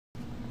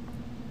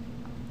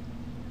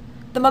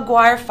The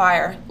McGuire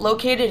Fire,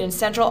 located in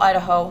central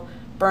Idaho,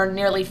 burned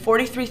nearly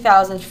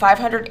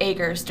 43,500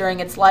 acres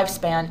during its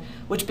lifespan,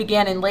 which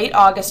began in late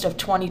August of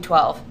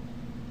 2012.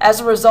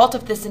 As a result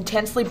of this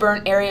intensely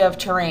burnt area of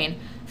terrain,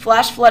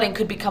 flash flooding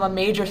could become a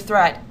major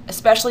threat,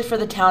 especially for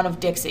the town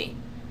of Dixie.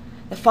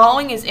 The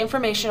following is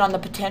information on the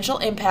potential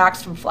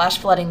impacts from flash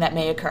flooding that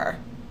may occur.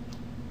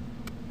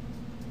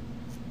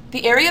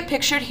 The area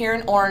pictured here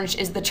in orange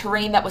is the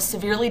terrain that was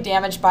severely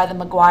damaged by the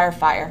McGuire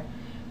Fire.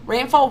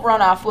 Rainfall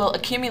runoff will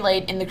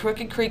accumulate in the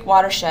Crooked Creek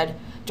watershed,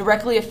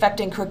 directly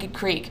affecting Crooked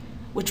Creek,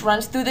 which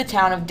runs through the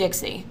town of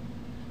Dixie.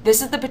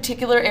 This is the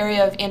particular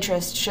area of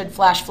interest should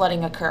flash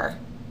flooding occur.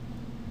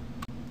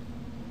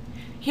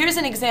 Here's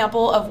an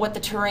example of what the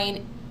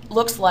terrain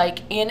looks like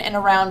in and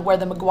around where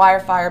the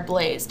McGuire Fire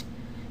blazed.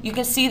 You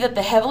can see that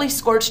the heavily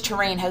scorched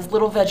terrain has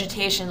little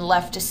vegetation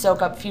left to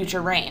soak up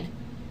future rain.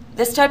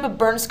 This type of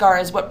burn scar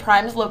is what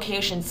primes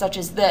locations such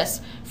as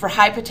this for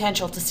high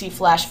potential to see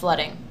flash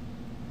flooding.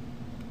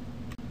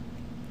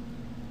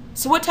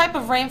 So what type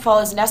of rainfall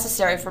is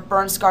necessary for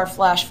burn scar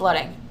flash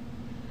flooding?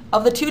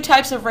 Of the two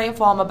types of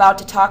rainfall I'm about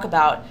to talk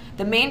about,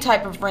 the main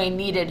type of rain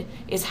needed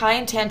is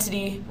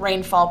high-intensity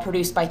rainfall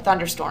produced by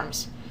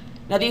thunderstorms.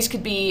 Now these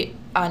could be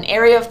an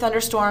area of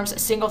thunderstorms, a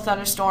single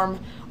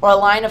thunderstorm, or a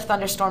line of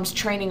thunderstorms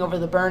training over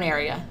the burn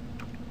area.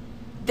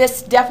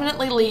 This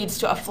definitely leads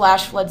to a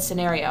flash flood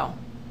scenario.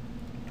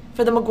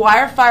 For the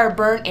McGuire Fire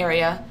burn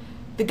area,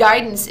 the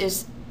guidance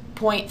is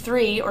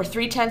 0.3 or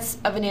 0.3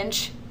 of an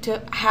inch to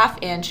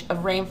 ½ inch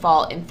of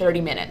rainfall in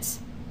 30 minutes.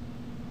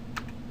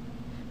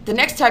 The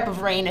next type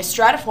of rain is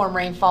stratiform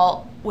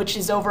rainfall, which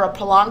is over a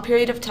prolonged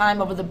period of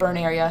time over the burn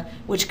area,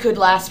 which could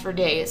last for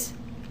days.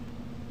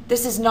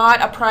 This is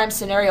not a prime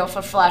scenario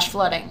for flash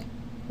flooding.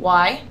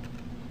 Why?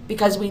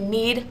 Because we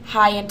need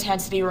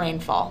high-intensity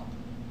rainfall.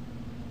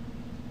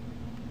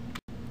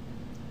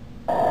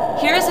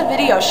 Here is a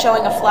video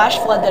showing a flash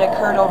flood that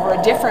occurred over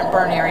a different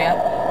burn area,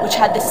 which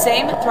had the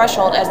same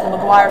threshold as the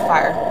McGuire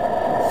Fire.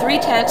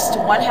 0.3 to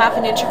 ½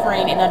 an inch of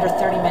rain in under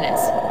 30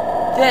 minutes.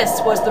 This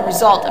was the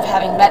result of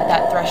having met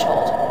that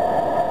threshold.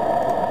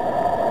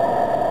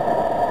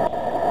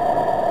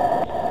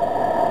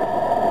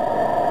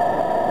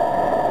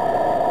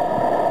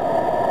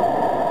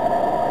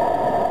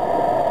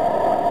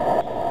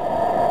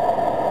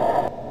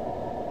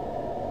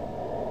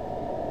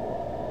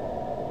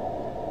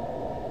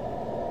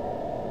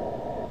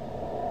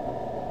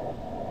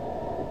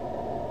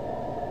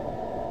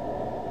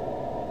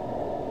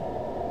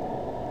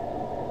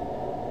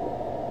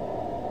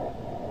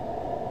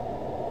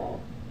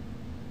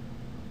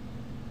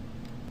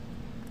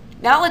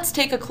 Now let's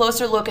take a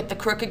closer look at the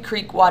Crooked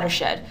Creek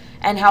watershed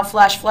and how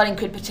flash flooding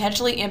could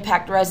potentially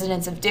impact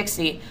residents of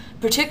Dixie,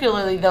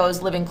 particularly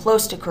those living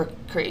close to Crooked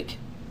Creek.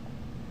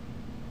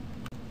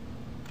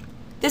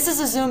 This is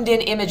a zoomed-in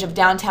image of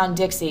downtown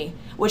Dixie,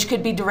 which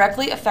could be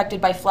directly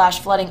affected by flash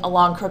flooding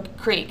along Crooked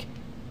Creek,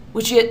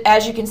 which,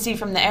 as you can see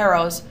from the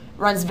arrows,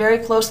 runs very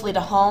closely to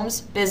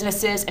homes,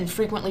 businesses, and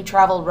frequently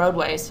traveled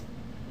roadways.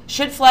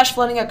 Should flash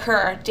flooding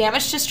occur,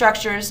 damage to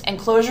structures and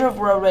closure of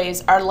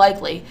roadways are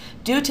likely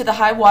due to the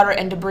high water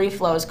and debris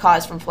flows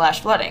caused from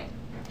flash flooding.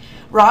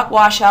 Rock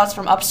washouts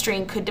from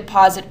upstream could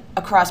deposit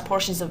across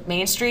portions of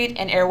Main Street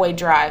and Airway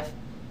Drive.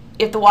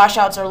 If the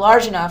washouts are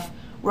large enough,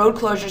 road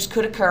closures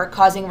could occur,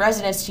 causing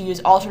residents to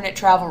use alternate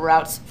travel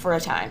routes for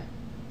a time.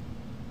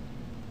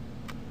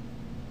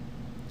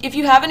 If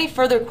you have any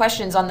further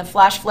questions on the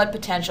flash flood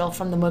potential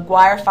from the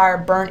McGuire Fire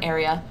burn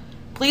area,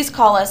 please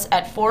call us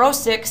at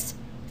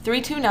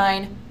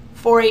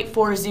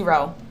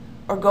 406-329-4840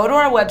 or go to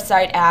our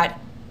website at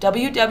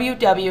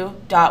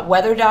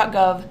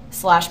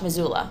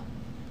www.weather.gov/Missoula.